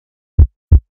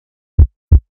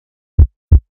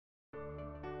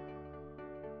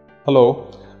Hello,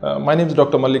 my name is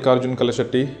Dr. Mallikarjun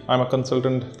Kalashetty. I'm a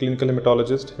consultant clinical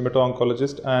hematologist,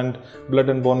 hemato-oncologist, and blood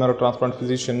and bone marrow transplant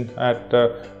physician at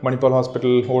Manipal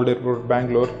Hospital, Old Airport,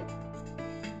 Bangalore.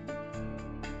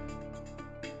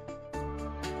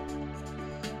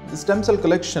 The stem cell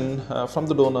collection from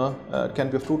the donor can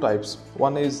be of two types.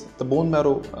 One is the bone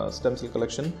marrow stem cell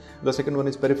collection. The second one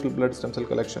is peripheral blood stem cell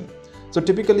collection. So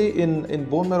typically in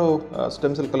bone marrow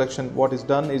stem cell collection, what is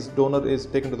done is donor is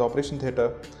taken to the operation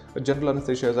theatre, general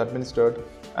anesthesia is administered,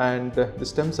 and the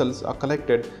stem cells are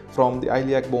collected from the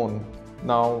iliac bone.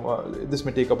 Now this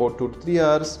may take about 2 to 3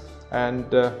 hours, and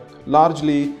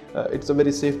largely it's a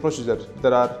very safe procedure.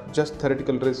 There are just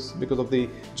theoretical risks because of the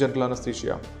general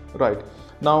anesthesia. Right.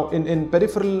 Now in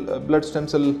peripheral blood stem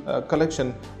cell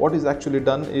collection, what is actually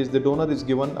done is the donor is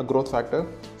given a growth factor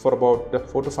for about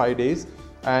 4 to 5 days,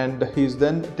 and he is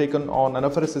then taken on an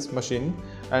apheresis machine,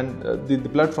 and the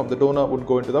blood from the donor would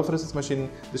go into the apheresis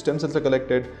machine. The stem cells are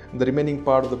collected, and the remaining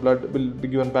part of the blood will be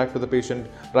given back to the patient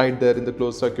right there in the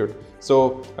closed circuit.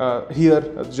 So here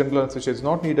general anesthesia is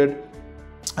not needed,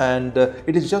 and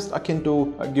it is just akin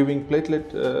to giving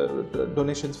platelet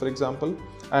donations, for example.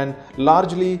 And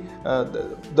largely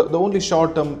the only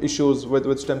short-term issues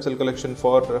with stem cell collection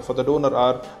for the donor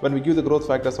are when we give the growth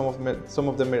factor, some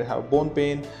of them may have bone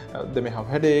pain, they may have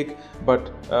headache,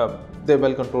 but they're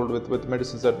well controlled with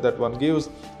medicines that one gives.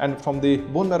 And from the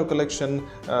bone marrow collection,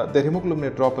 their hemoglobin may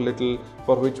drop a little,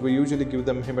 for which we usually give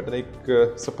them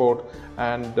hematinic support,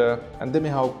 and they may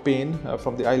have pain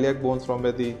from the iliac bones from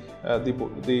where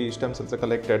the stem cells are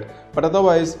collected. But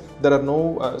otherwise, there are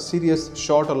no serious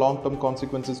short or long-term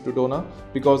consequences to donor,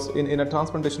 because in a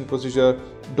transplantation procedure,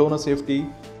 donor safety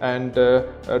and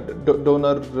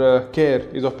donor care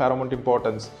is of paramount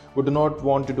importance. We do not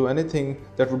want to do anything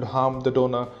that would harm the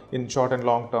donor in short and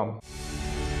long term.